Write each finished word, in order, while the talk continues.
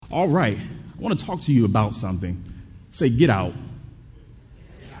All right. I want to talk to you about something. Say, get out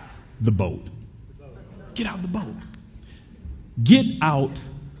the boat. Get out the boat. Get out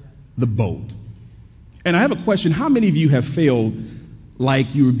the boat. And I have a question. How many of you have felt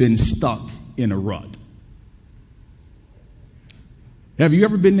like you've been stuck in a rut? Have you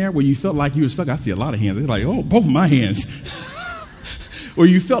ever been there where you felt like you were stuck? I see a lot of hands. It's like, oh, both of my hands. Where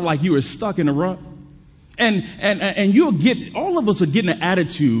you felt like you were stuck in a rut. And you'll get, all of us are getting an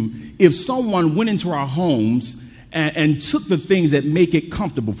attitude if someone went into our homes and took the things that make it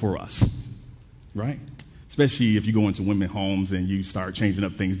comfortable for us, right? Especially if you go into women's homes and you start changing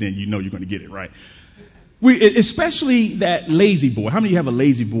up things, then you know you're going to get it, right? Especially that lazy boy. How many of you have a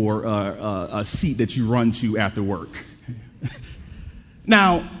lazy boy a seat that you run to after work?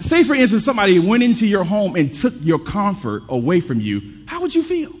 Now, say for instance, somebody went into your home and took your comfort away from you. How would you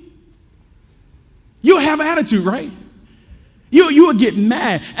feel? You'll have an attitude, right? You will get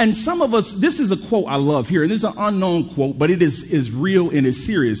mad. And some of us, this is a quote I love here, and it's an unknown quote, but it is real and it's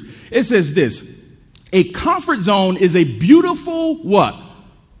serious. It says this: a comfort zone is a beautiful what?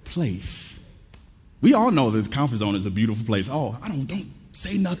 Place. We all know this comfort zone is a beautiful place. Oh, don't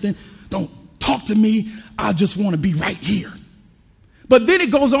say nothing. Don't talk to me. I just want to be right here. But then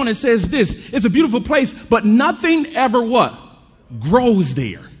it goes on and says this: it's a beautiful place, but nothing ever what? Grows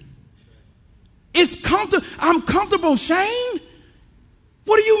there. It's comfortable. I'm comfortable, Shane.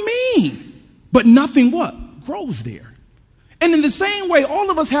 What do you mean? But nothing what? Grows there. And in the same way,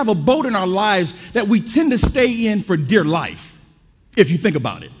 all of us have a boat in our lives that we tend to stay in for dear life, if you think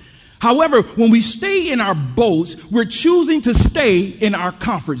about it. However, when we stay in our boats, we're choosing to stay in our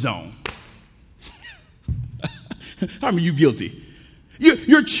comfort zone. How are you guilty?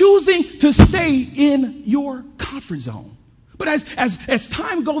 You're choosing to stay in your comfort zone. But as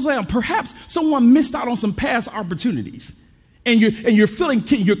time goes on, perhaps someone missed out on some past opportunities. And you're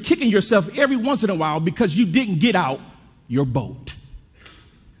kicking yourself every once in a while because you didn't get out your boat.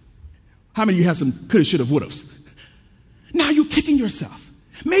 How many of you have some coulda, shoulda, wouldas? Now you're kicking yourself.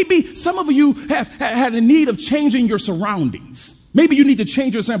 Maybe some of you have had a need of changing your surroundings. Maybe you need to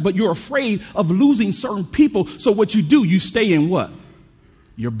change your surroundings, but you're afraid of losing certain people. So what you do, you stay in what?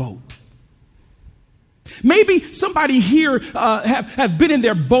 Your boat. Maybe somebody here have been in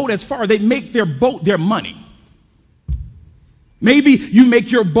their boat as far as they make their boat their money. Maybe you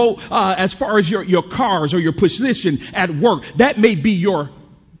make your boat as far as your cars or your position at work. That may be your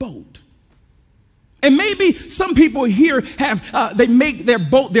boat. And maybe some people here they make their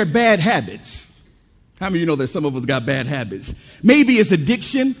boat their bad habits. How many of you know that some of us got bad habits? Maybe it's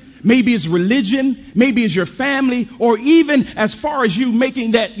addiction. Maybe it's religion. Maybe it's your family, or even as far as you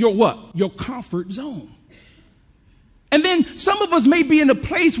making that your what? Your comfort zone. And then some of us may be in a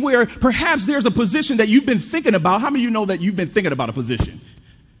place where perhaps there's a position that you've been thinking about. How many of you know that you've been thinking about a position?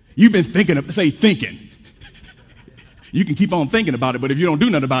 You've been thinking. You can keep on thinking about it, but if you don't do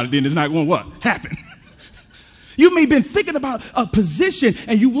nothing about it, then it's not going to what? Happen. You may have been thinking about a position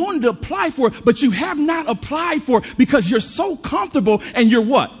and you wanted to apply for it, but you have not applied for it because you're so comfortable and you're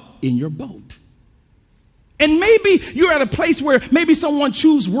what? In your boat. And maybe you're at a place where maybe someone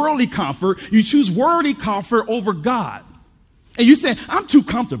choose worldly comfort. You choose worldly comfort over God. And you say, I'm too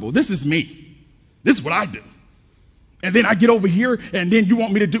comfortable. This is me. This is what I do. And then I get over here and then you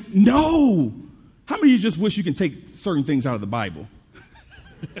want me to do. No. How many of you just wish you can take certain things out of the Bible?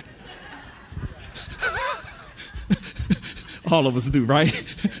 All of us do, right?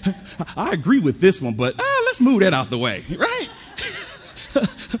 I agree with this one, but let's move that out the way, right?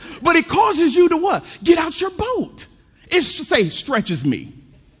 But it causes you to what? Get out your boat. Stretches me.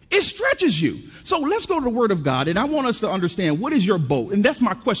 It stretches you. So let's go to the Word of God, and I want us to understand, what is your boat? And that's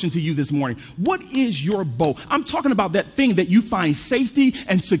my question to you this morning. What is your boat? I'm talking about that thing that you find safety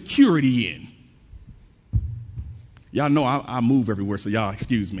and security in. Y'all know I move everywhere, so y'all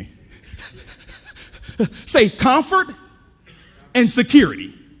excuse me. Say comfort and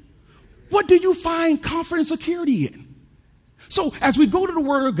security. What do you find comfort and security in? So as we go to the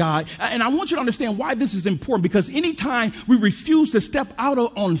Word of God, and I want you to understand why this is important, because anytime we refuse to step out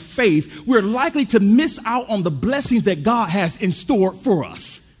on faith, we're likely to miss out on the blessings that God has in store for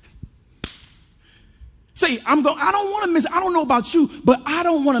us. Say, I don't want to miss, I don't know about you, but I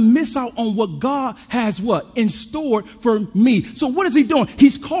don't want to miss out on what God has what? In store for me. So what is he doing?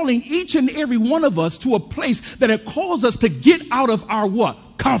 He's calling each and every one of us to a place that it calls us to get out of our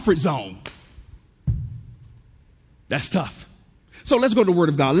what? Comfort zone. That's tough. So let's go to the Word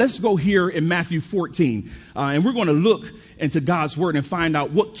of God. Let's go here in Matthew 14. And we're going to look into God's Word and find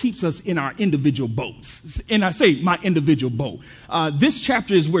out what keeps us in our individual boats. And I say my individual boat. This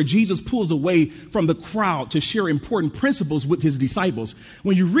chapter is where Jesus pulls away from the crowd to share important principles with his disciples.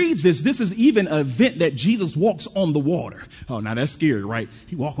 When you read this, this is even an event that Jesus walks on the water. Oh, now that's scary, right?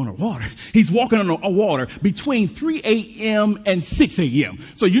 He walks on the water. He's walking on the water between 3 a.m. and 6 a.m.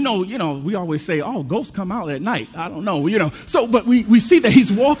 So, you know, we always say, oh, ghosts come out at night. I don't know, So, but we see that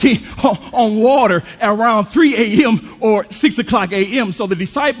he's walking on water around 3 a.m. or 6 o'clock a.m. So the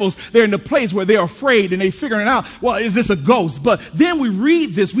disciples, they're in the place where they're afraid and they're figuring out, well, is this a ghost? But then we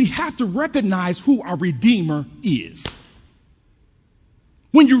read this, we have to recognize who our Redeemer is.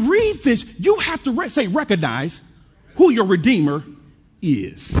 When you read this, you have to recognize who your Redeemer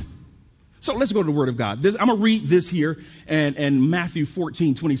is. So let's go to the Word of God. I'm going to read this here and Matthew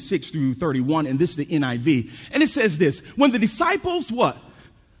 14, 26 through 31, and this is the NIV. And it says this, when the disciples, what?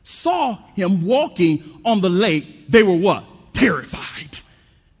 Saw him walking on the lake, they were what? Terrified.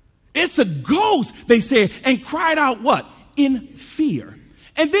 It's a ghost, they said, and cried out what? In fear.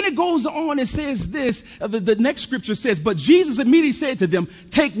 And then it goes on and says this, the next scripture says, but Jesus immediately said to them,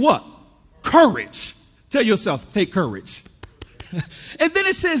 take what? Courage. Tell yourself, take courage. And then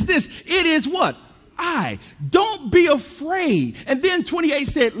it says this, it is what? I. Don't be afraid. And then 28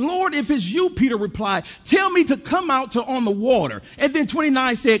 said, Lord, if it's you, Peter replied, tell me to come out to on the water. And then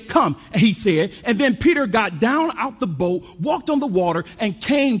 29 said, come, he said. And then Peter got down out the boat, walked on the water, and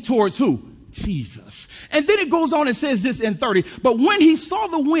came towards who? Jesus. And then it goes on and says this in 30, but when he saw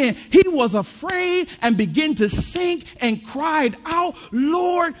the wind, he was afraid and began to sink and cried out,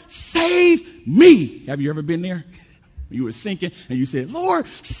 Lord, save me. Have you ever been there? You were sinking and you said, Lord,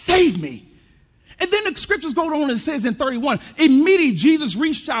 save me. And then the scriptures go on and says in 31, immediately Jesus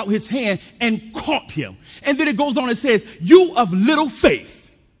reached out his hand and caught him. And then it goes on and says, you of little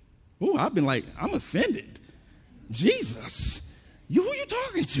faith. Oh, I've been like, I'm offended. Jesus, who are you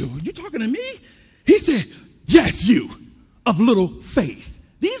talking to? You talking to me? He said, yes, you of little faith.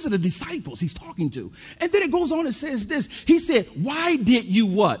 These are the disciples he's talking to. And then it goes on and says this. He said, why did you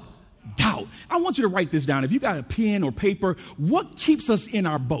what? Doubt. I want you to write this down. If you got a pen or paper, what keeps us in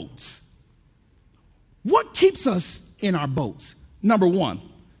our boats? What keeps us in our boats? Number one,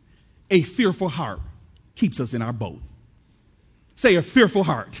 a fearful heart keeps us in our boat. Say a fearful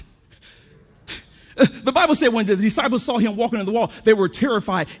heart. The Bible said when the disciples saw him walking on the wall, they were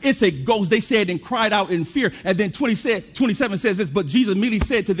terrified. It's a ghost, they said, and cried out in fear. And then 27 says this, but Jesus immediately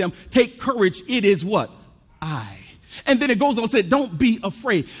said to them, take courage, it is what? I. And then it goes on and said, don't be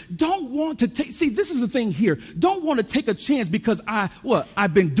afraid. Don't want to take, see, this is the thing here. Don't want to take a chance because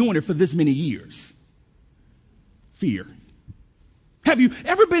I've been doing it for this many years. Fear. Have you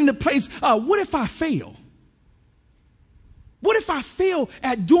ever been in a place, what if I fail? What if I fail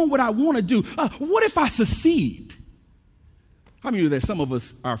at doing what I want to do? What if I succeed? How many of you that some of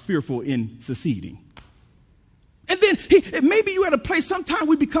us are fearful in succeeding? And then maybe you're at a place, sometimes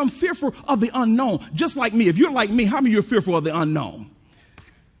we become fearful of the unknown, just like me. If you're like me, how many of you are fearful of the unknown?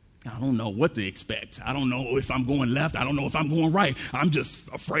 I don't know what to expect. I don't know if I'm going left. I don't know if I'm going right. I'm just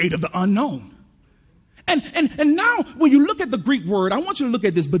afraid of the unknown. And now when you look at the Greek word, I want you to look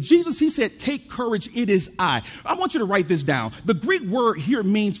at this. But Jesus, he said, take courage, it is I. I want you to write this down. The Greek word here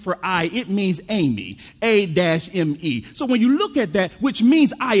means for I, it means Amy, A-M-E. So when you look at that, which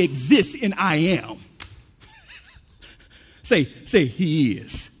means I exist and I am. Say, he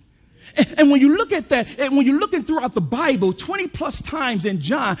is. And when you look at that, and when you're looking throughout the Bible, 20 plus times in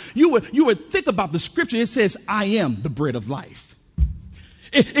John, you would think about the scripture. It says, I am the bread of life.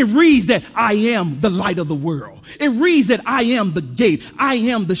 It reads that I am the light of the world. It reads that I am the gate. I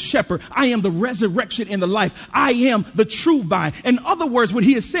am the shepherd. I am the resurrection and the life. I am the true vine. In other words, what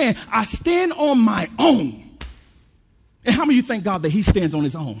he is saying, I stand on my own. And how many of you thank God that he stands on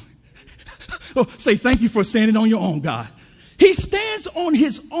his own? Oh, say thank you for standing on your own, God. He stands on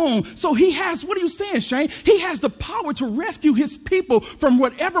his own. So he has, what are you saying, Shane? He has the power to rescue his people from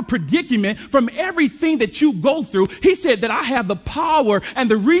whatever predicament, from everything that you go through. He said that I have the power and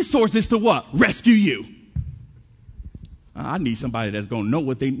the resources to what? Rescue you. I need somebody that's going to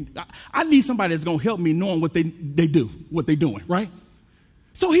know I need somebody that's going to help me knowing what they do, what they're doing, right?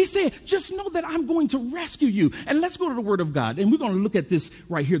 So he said, just know that I'm going to rescue you. And let's go to the Word of God. And we're going to look at this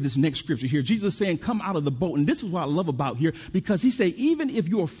right here, this next scripture here. Jesus is saying, come out of the boat. And this is what I love about here, because he said, even if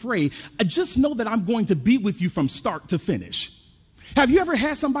you're afraid, just know that I'm going to be with you from start to finish. Have you ever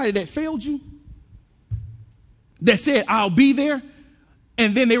had somebody that failed you? That said, I'll be there.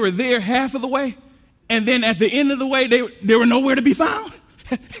 And then they were there half of the way. And then at the end of the way, they were nowhere to be found.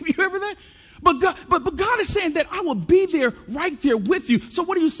 Have you ever that? But God is saying that I will be there, right there with you. So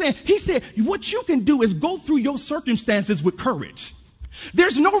what are you saying? He said, what you can do is go through your circumstances with courage.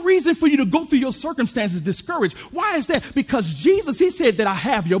 There's no reason for you to go through your circumstances discouraged. Why is that? Because Jesus, he said that I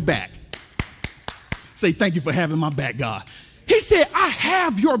have your back. Say, thank you for having my back, God. He said, I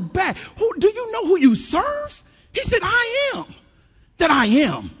have your back. Do you know who you serve? He said, I am that I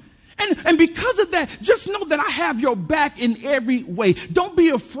am. And because of that, just know that I have your back in every way. Don't be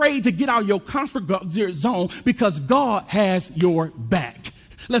afraid to get out of your comfort zone because God has your back.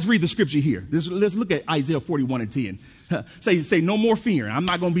 Let's read the scripture here. Let's look at Isaiah 41 and 10. Say no more fearing. I'm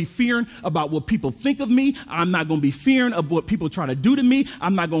not going to be fearing about what people think of me. I'm not going to be fearing of what people try to do to me.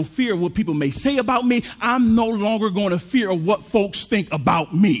 I'm not going to fear what people may say about me. I'm no longer going to fear of what folks think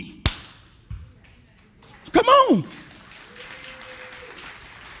about me. Come on.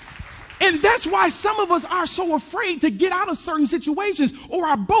 And that's why some of us are so afraid to get out of certain situations or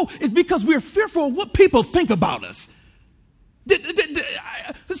our boat is because we're fearful of what people think about us.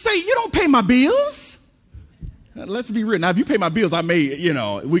 Say, you don't pay my bills. Let's be real. Now, if you pay my bills, I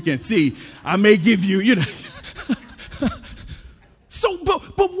may, we can see, I may give you, So, but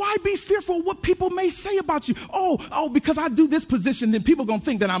why be fearful of what people may say about you? Oh, because I do this position, then people are going to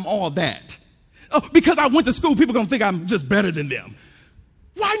think that I'm all that. Oh, because I went to school, people are going to think I'm just better than them.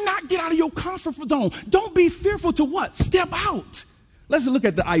 Why not get out of your comfort zone? Don't be fearful to what? Step out. Let's look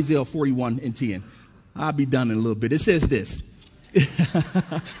at the Isaiah 41 and 10. I'll be done in a little bit. It says this.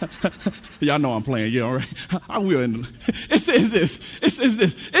 Y'all know I'm playing, all right? I will. It says this.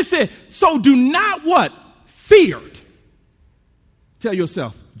 It said, so do not what? Feared. Tell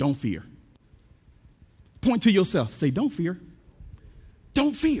yourself, don't fear. Point to yourself. Say, don't fear.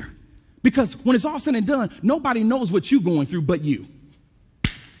 Don't fear. Because when it's all said and done, nobody knows what you're going through but you.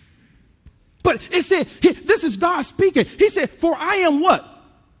 But it said, this is God speaking. He said, for I am what?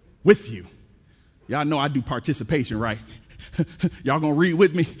 With you. Y'all know I do participation, right? Y'all gonna read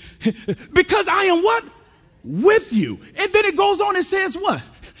with me? Because I am what? With you. And then it goes on and says what?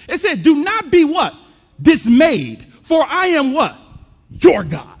 It said, do not be what? Dismayed. For I am what? Your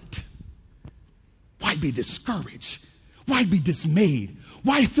God. Why be discouraged? Why be dismayed?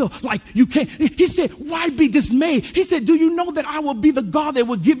 Why feel like you can't? He said, why be dismayed? He said, do you know that I will be the God that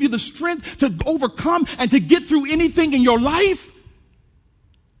will give you the strength to overcome and to get through anything in your life?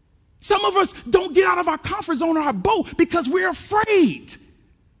 Some of us don't get out of our comfort zone or our boat because we're afraid.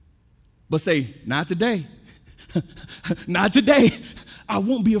 But say, not today. Not today. I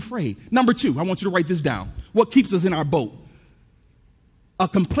won't be afraid. Number 2, I want you to write this down. What keeps us in our boat? A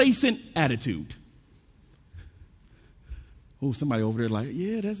complacent attitude. Oh, somebody over there like,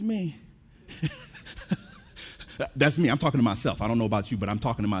 yeah, that's me. That's me. I'm talking to myself. I don't know about you, but I'm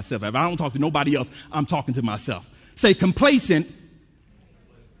talking to myself. If I don't talk to nobody else, I'm talking to myself. Say complacent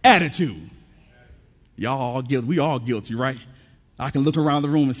attitude. Y'all all guilty. We all guilty, right? I can look around the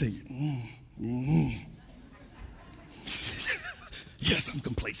room and say, yes, I'm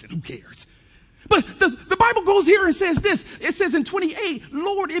complacent. Who cares? But the Bible goes here and says this. It says in 28,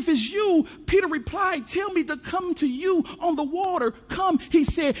 Lord, if it's you, Peter replied, tell me to come to you on the water. Come, he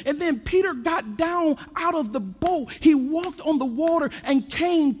said. And then Peter got down out of the boat. He walked on the water and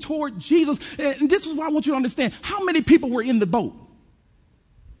came toward Jesus. And this is what I want you to understand. How many people were in the boat?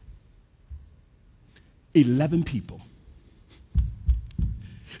 11 people.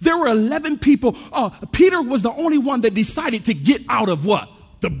 There were 11 people. Peter was the only one that decided to get out of what?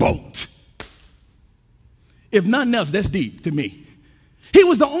 The boat. If nothing else, that's deep to me. He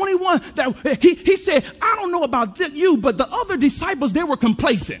was the only one that he said, I don't know about you, but the other disciples, they were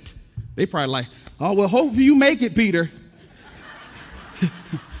complacent. They probably like, oh, well, hopefully you make it, Peter.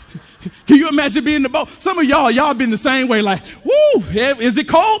 Can you imagine being in the boat? Some of y'all been the same way, like, woo, is it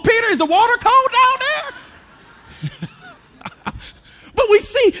cold, Peter? Is the water cold down there? But we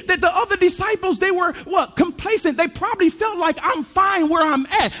see that the other disciples, they were what? Complacent. They probably felt like I'm fine where I'm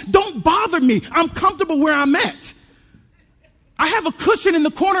at. Don't bother me. I'm comfortable where I'm at. I have a cushion in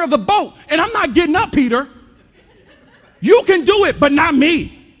the corner of the boat and I'm not getting up, Peter. You can do it, but not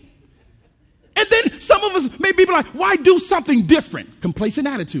me. And then some of us may be like, why do something different? Complacent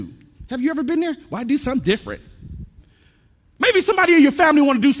attitude. Have you ever been there? Why do something different? Maybe somebody in your family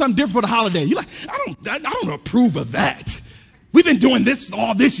want to do something different for the holiday. You're like, I don't approve of that. We've been doing this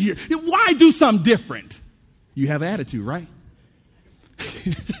all this year. Why do something different? You have attitude, right?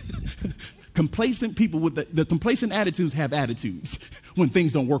 Complacent people with the complacent attitudes have attitudes when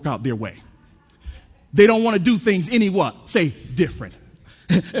things don't work out their way. They don't want to do things any what? Say different.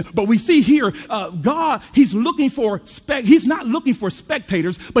 But we see here, God, he's looking for, he's not looking for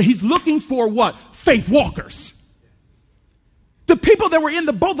spectators, but he's looking for what? Faith walkers. The people that were in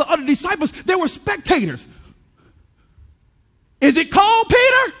the boat, the other disciples, they were spectators. Is it cold,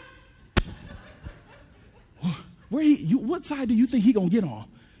 Peter? What side do you think he's going to get on?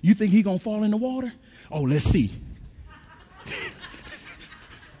 You think he's going to fall in the water? Oh, let's see.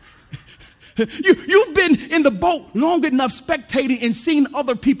 You've been in the boat long enough spectating and seeing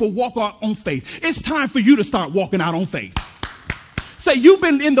other people walk out on faith. It's time for you to start walking out on faith. Say, you've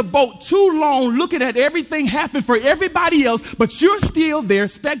been in the boat too long looking at everything happen for everybody else, but you're still there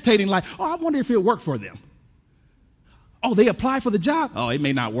spectating like, oh, I wonder if it'll work for them. Oh, they apply for the job? Oh, it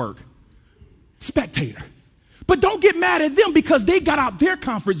may not work. Spectator. But don't get mad at them because they got out their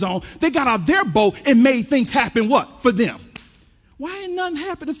comfort zone. They got out their boat and made things happen what? For them. Why ain't nothing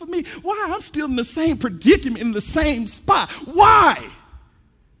happening for me? Why? I'm still in the same predicament, in the same spot. Why?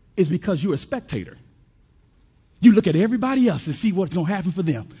 It's because you're a spectator. You look at everybody else and see what's going to happen for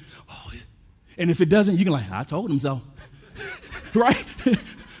them. Oh, and if it doesn't, you can like, I told him so. Right?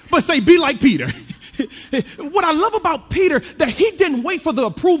 But say, be like Peter. What I love about Peter, that he didn't wait for the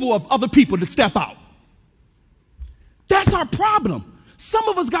approval of other people to step out. That's our problem. Some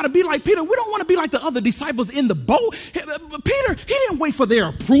of us got to be like Peter. We don't want to be like the other disciples in the boat. Peter, he didn't wait for their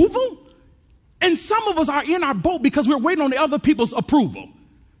approval. And some of us are in our boat because we're waiting on the other people's approval.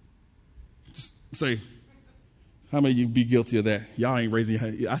 Just say, how many of you be guilty of that? Y'all ain't raising your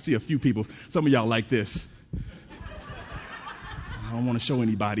hand. I see a few people. Some of y'all like this. I don't want to show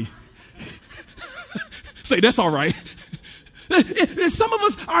anybody. Say, that's all right. Some of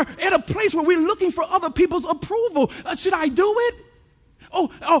us are at a place where we're looking for other people's approval. Should I do it?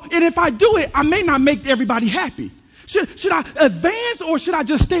 Oh, and if I do it, I may not make everybody happy. Should I advance or should I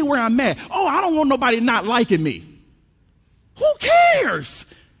just stay where I'm at? Oh, I don't want nobody not liking me. Who cares?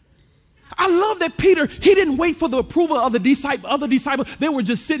 I love that Peter, he didn't wait for the approval of the other disciples. They were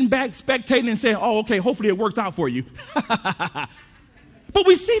just sitting back, spectating and saying, oh, okay, hopefully it works out for you. But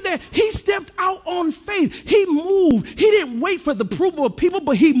we see that he stepped out on faith. He moved. He didn't wait for the approval of people,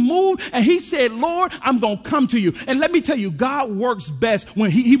 but he moved and he said, Lord, I'm going to come to you. And let me tell you, God works best when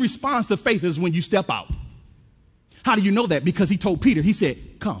he responds to faith is when you step out. How do you know that? Because he told Peter, he said,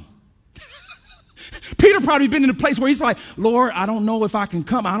 come. Peter probably been in a place where he's like, Lord, I don't know if I can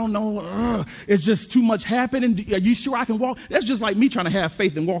come. I don't know. It's just too much happening. Are you sure I can walk? That's just like me trying to have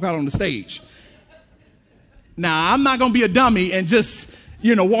faith and walk out on the stage. Now, I'm not going to be a dummy and just,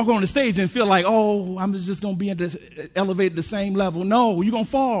 walk on the stage and feel like, oh, I'm just going to be elevated the same level. No, you're going to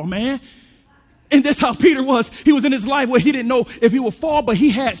fall, man. And that's how Peter was. He was in his life where he didn't know if he would fall, but he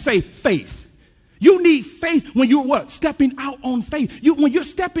had, faith. You need faith when you're what? Stepping out on faith. When you're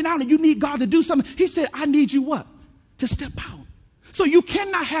stepping out and you need God to do something, he said, I need you what? To step out. So you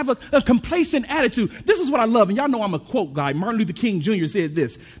cannot have a complacent attitude. This is what I love. And y'all know I'm a quote guy. Martin Luther King Jr. said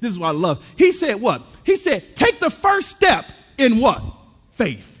this. This is what I love. He said what? He said, take the first step in what?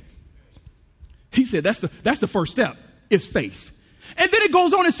 Faith. He said that's the first step. It's faith. And then it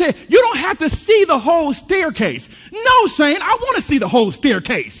goes on and said, you don't have to see the whole staircase. No, Shane, I want to see the whole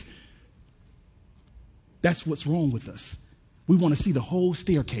staircase. That's what's wrong with us. We want to see the whole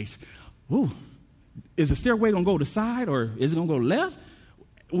staircase. Ooh, is the stairway going to go to the side or is it going to go left?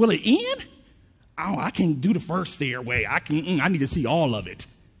 Will it end? I can't do the first stairway. I need to see all of it.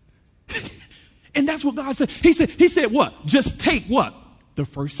 And that's what God said. He said what? Just take what? The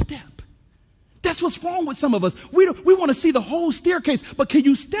first step. That's what's wrong with some of us. We want to see the whole staircase, but can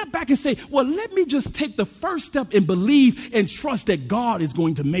you step back and say, well, let me just take the first step and believe and trust that God is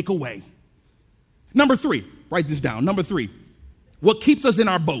going to make a way. Number 3, write this down. Number 3, what keeps us in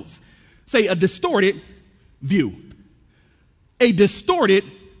our boats? Say a distorted view. A distorted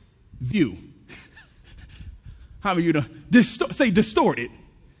view. How many of you know? Say distorted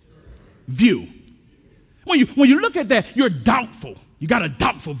view. When you look at that, you're doubtful. You got a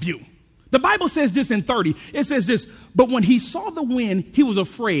doubtful view. The Bible says this in 30. It says this, but when he saw the wind, he was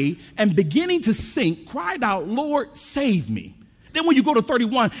afraid and beginning to sink, cried out, Lord, save me. Then when you go to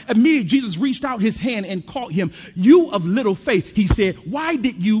 31, immediately Jesus reached out his hand and called him, you of little faith. He said, why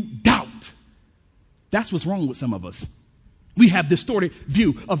did you doubt? That's what's wrong with some of us. We have distorted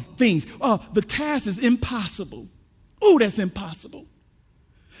view of things. The task is impossible. Oh, that's impossible.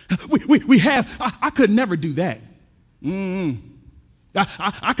 We have, I could never do that.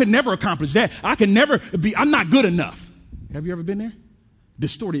 I could never accomplish that. I'm not good enough. Have you ever been there?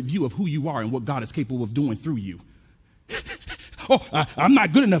 Distorted view of who you are and what God is capable of doing through you. I'm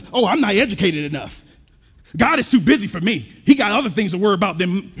not good enough. I'm not educated enough. God is too busy for me. He got other things to worry about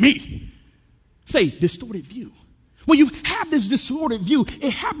than me. Say, distorted view. When you have this distorted view,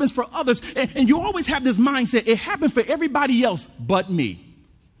 it happens for others, and you always have this mindset, it happened for everybody else but me.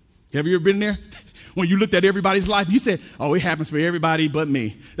 Have you ever been there? When you looked at everybody's life, you said, oh, it happens for everybody but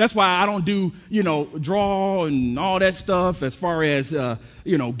me. That's why I don't do, draw and all that stuff as far as,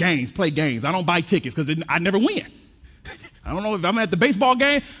 play games. I don't buy tickets because I never win. I don't know if I'm at the baseball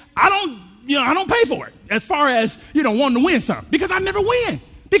game. I don't pay for it as far as, wanting to win something because I never win.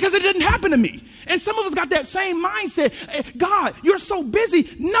 Because it didn't happen to me. And some of us got that same mindset. Hey, God, you're so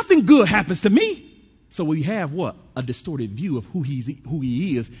busy, nothing good happens to me. So we have what? A distorted view of who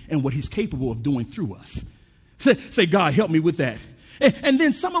he is and what he's capable of doing through us. Say, God, help me with that. And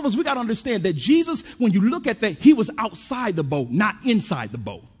then some of us, we got to understand that Jesus, when you look at that, he was outside the boat, not inside the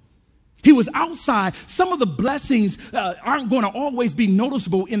boat. He was outside. Some of the blessings aren't going to always be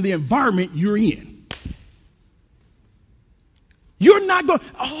noticeable in the environment you're in. You're not going,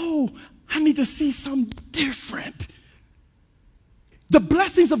 I need to see something different. The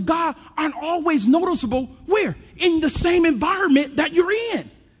blessings of God aren't always noticeable. Where? In the same environment that you're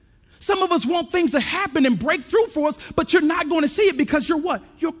in. Some of us want things to happen and break through for us, but you're not going to see it because you're what?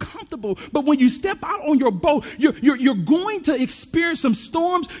 You're comfortable. But when you step out on your boat, you're going to experience some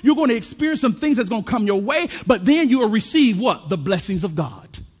storms. You're going to experience some things that's going to come your way, but then you will receive what? The blessings of God.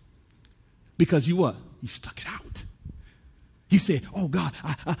 Because you what? You stuck it out. You said, oh God,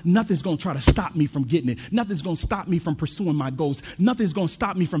 nothing's going to try to stop me from getting it. Nothing's going to stop me from pursuing my goals. Nothing's going to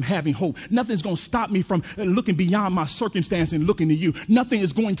stop me from having hope. Nothing's going to stop me from looking beyond my circumstance and looking to you. Nothing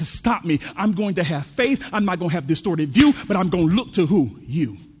is going to stop me. I'm going to have faith. I'm not going to have distorted view, but I'm going to look to who?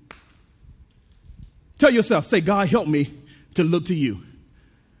 You. Tell yourself, say, God, help me to look to you.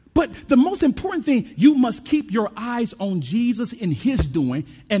 But the most important thing, you must keep your eyes on Jesus and his doing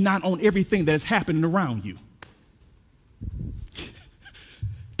and not on everything that is happening around you.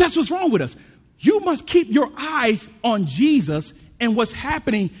 That's what's wrong with us. You must keep your eyes on Jesus and what's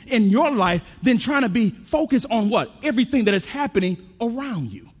happening in your life than trying to be focused on what? Everything that is happening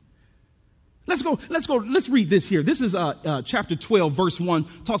around you. Let's go. Let's read this here. This is chapter 12, verse 1,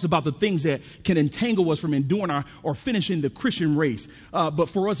 talks about the things that can entangle us from enduring or finishing the Christian race. But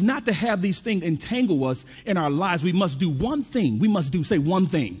for us not to have these things entangle us in our lives, we must do one thing. We must say one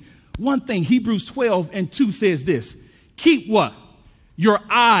thing. One thing. Hebrews 12 and 2 says this. Keep what? Your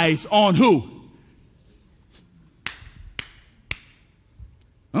eyes on who?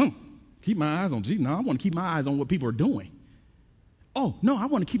 Oh, keep my eyes on Jesus. No, I want to keep my eyes on what people are doing. Oh, no, I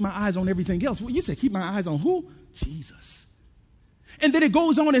want to keep my eyes on everything else. Well, you said keep my eyes on who? Jesus. And then it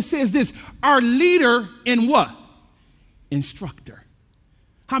goes on and says this, our leader in what? Instructor.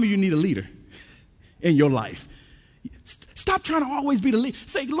 How many of you need a leader in your life? Stop trying to always be the leader.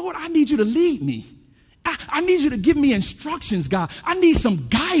 Say, Lord, I need you to lead me. I need you to give me instructions, God. I need some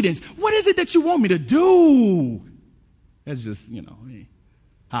guidance. What is it that you want me to do? That's just,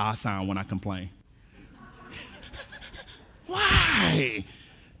 how I sound when I complain. Why?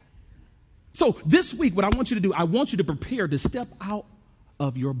 So this week, what I want you to do, I want you to prepare to step out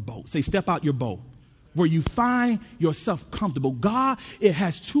of your boat. Say, step out your boat. Where you find yourself comfortable. God, it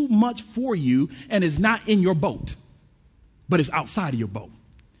has too much for you and is not in your boat, but it's outside of your boat.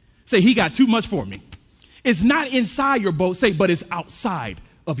 Say, he got too much for me. It's not inside your boat, say, but it's outside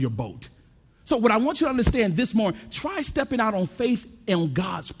of your boat. So what I want you to understand this morning, try stepping out on faith and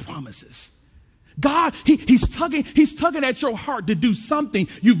God's promises. God, he's tugging at your heart to do something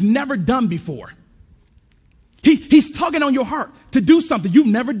you've never done before. He's tugging on your heart to do something you've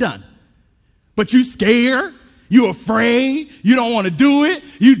never done. But you're scared, you're afraid, you don't want to do it,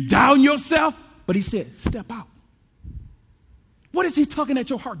 you doubt yourself. But he said, step out. What is he tugging at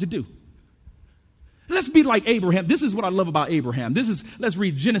your heart to do? Let's be like Abraham. This is what I love about Abraham. Let's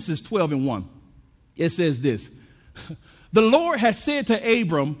read Genesis 12 and 1. It says this. The Lord has said to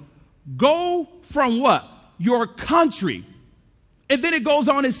Abram, go from what? Your country. And then it goes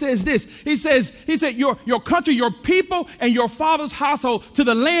on and says this. He said, your country, your people, and your father's household to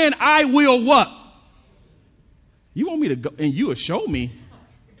the land I will what? You want me to go and you will show me.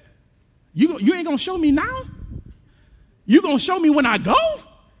 You ain't going to show me now? You going to show me when I go?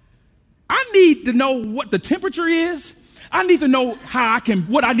 I need to know what the temperature is. I need to know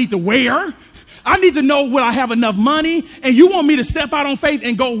what I need to wear. I need to know will I have enough money. And you want me to step out on faith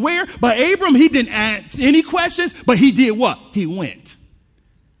and go where? But Abram, he didn't ask any questions, but he did what? He went.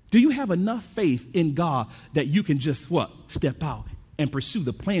 Do you have enough faith in God that you can just what? Step out and pursue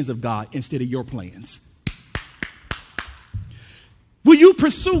the plans of God instead of your plans? Will you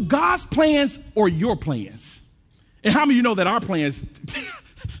pursue God's plans or your plans? And how many of you know that our plans,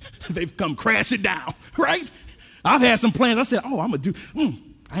 they've come crashing down, right? I've had some plans. I said, I'm going to do,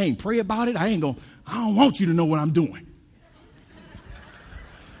 I ain't pray about it. I don't want you to know what I'm doing.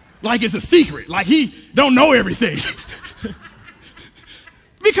 Like it's a secret. Like he don't know everything.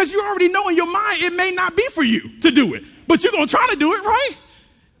 Because you already know in your mind it may not be for you to do it, but you're going to try to do it, right?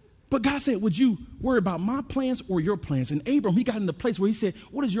 But God said, would you worry about my plans or your plans? And Abram, he got in the place where he said,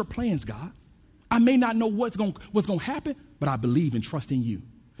 what is your plans, God? I may not know what's going to happen, but I believe and trust in you.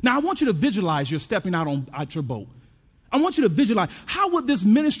 Now, I want you to visualize you're stepping out your boat. I want you to visualize, how would this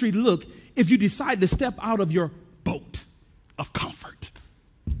ministry look if you decide to step out of your boat of comfort?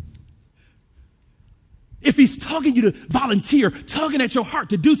 If he's tugging you to volunteer, tugging at your heart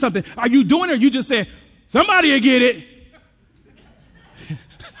to do something, are you doing it or are you just saying, somebody will get it?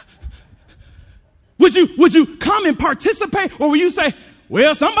 Would you come and participate, or will you say,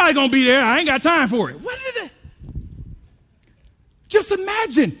 well, somebody gonna be there, I ain't got time for it? What is it? Just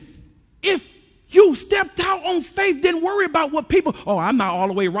imagine if you stepped out on faith, didn't worry about what people, oh, I'm not all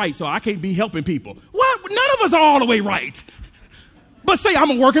the way right, so I can't be helping people. What? None of us are all the way right. But say I'm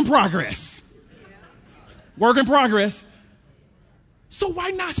a work in progress. Work in progress. So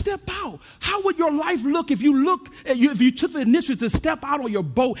why not step out? How would your life look if you took the initiative to step out on your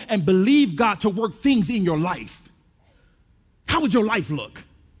boat and believe God to work things in your life? How would your life look?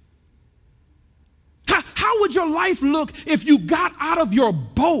 How would your life look if you got out of your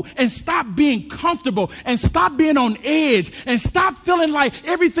boat and stopped being comfortable and stopped being on edge and stopped feeling like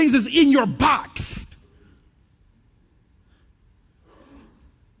everything's is in your box?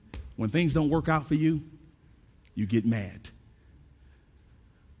 When things don't work out for you, you get mad.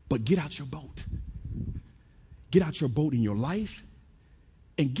 But get out your boat. Get out your boat in your life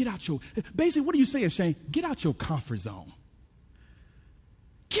and get out basically, what are you saying, Shane? Get out your comfort zone.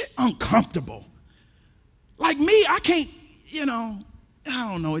 Get uncomfortable. Like me, I can't, I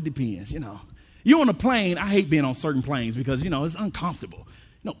don't know, it depends, You're on a plane, I hate being on certain planes because, it's uncomfortable.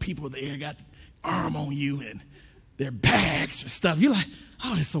 People there got the arm on you and their bags or stuff. You're like,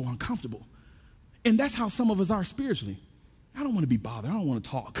 oh, that's so uncomfortable. And that's how some of us are spiritually. I don't want to be bothered. I don't want to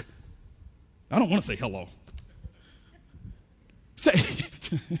talk. I don't want to say hello.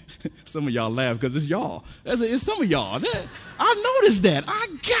 Some of y'all laugh because it's y'all. It's some of y'all. I've noticed that. I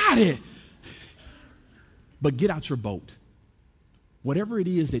got it. But get out your boat. Whatever it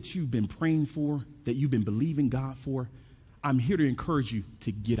is that you've been praying for, that you've been believing God for, I'm here to encourage you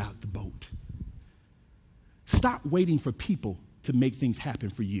to get out the boat. Stop waiting for people to make things happen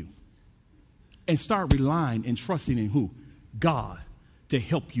for you. And start relying and trusting in who? God, to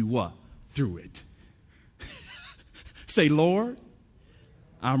help you what? Through it. Say, Lord,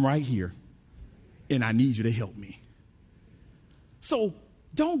 I'm right here, and I need you to help me. So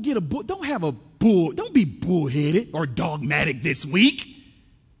don't be bullheaded or dogmatic this week.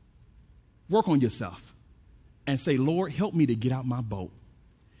 Work on yourself and say, Lord, help me to get out my boat.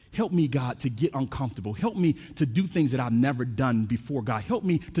 Help me, God, to get uncomfortable. Help me to do things that I've never done before, God. Help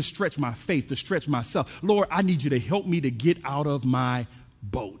me to stretch my faith, to stretch myself. Lord, I need you to help me to get out of my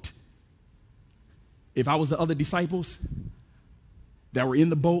boat. If I was the other disciples that were in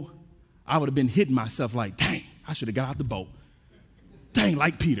the boat, I would have been hitting myself like, dang, I should have got out the boat. Dang,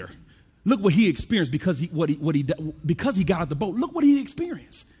 like Peter. Look what he experienced because he got out the boat. Look what he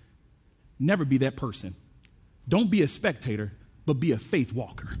experienced. Never be that person. Don't be a spectator, but be a faith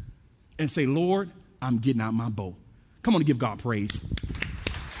walker and say, Lord, I'm getting out my boat. Come on and give God praise.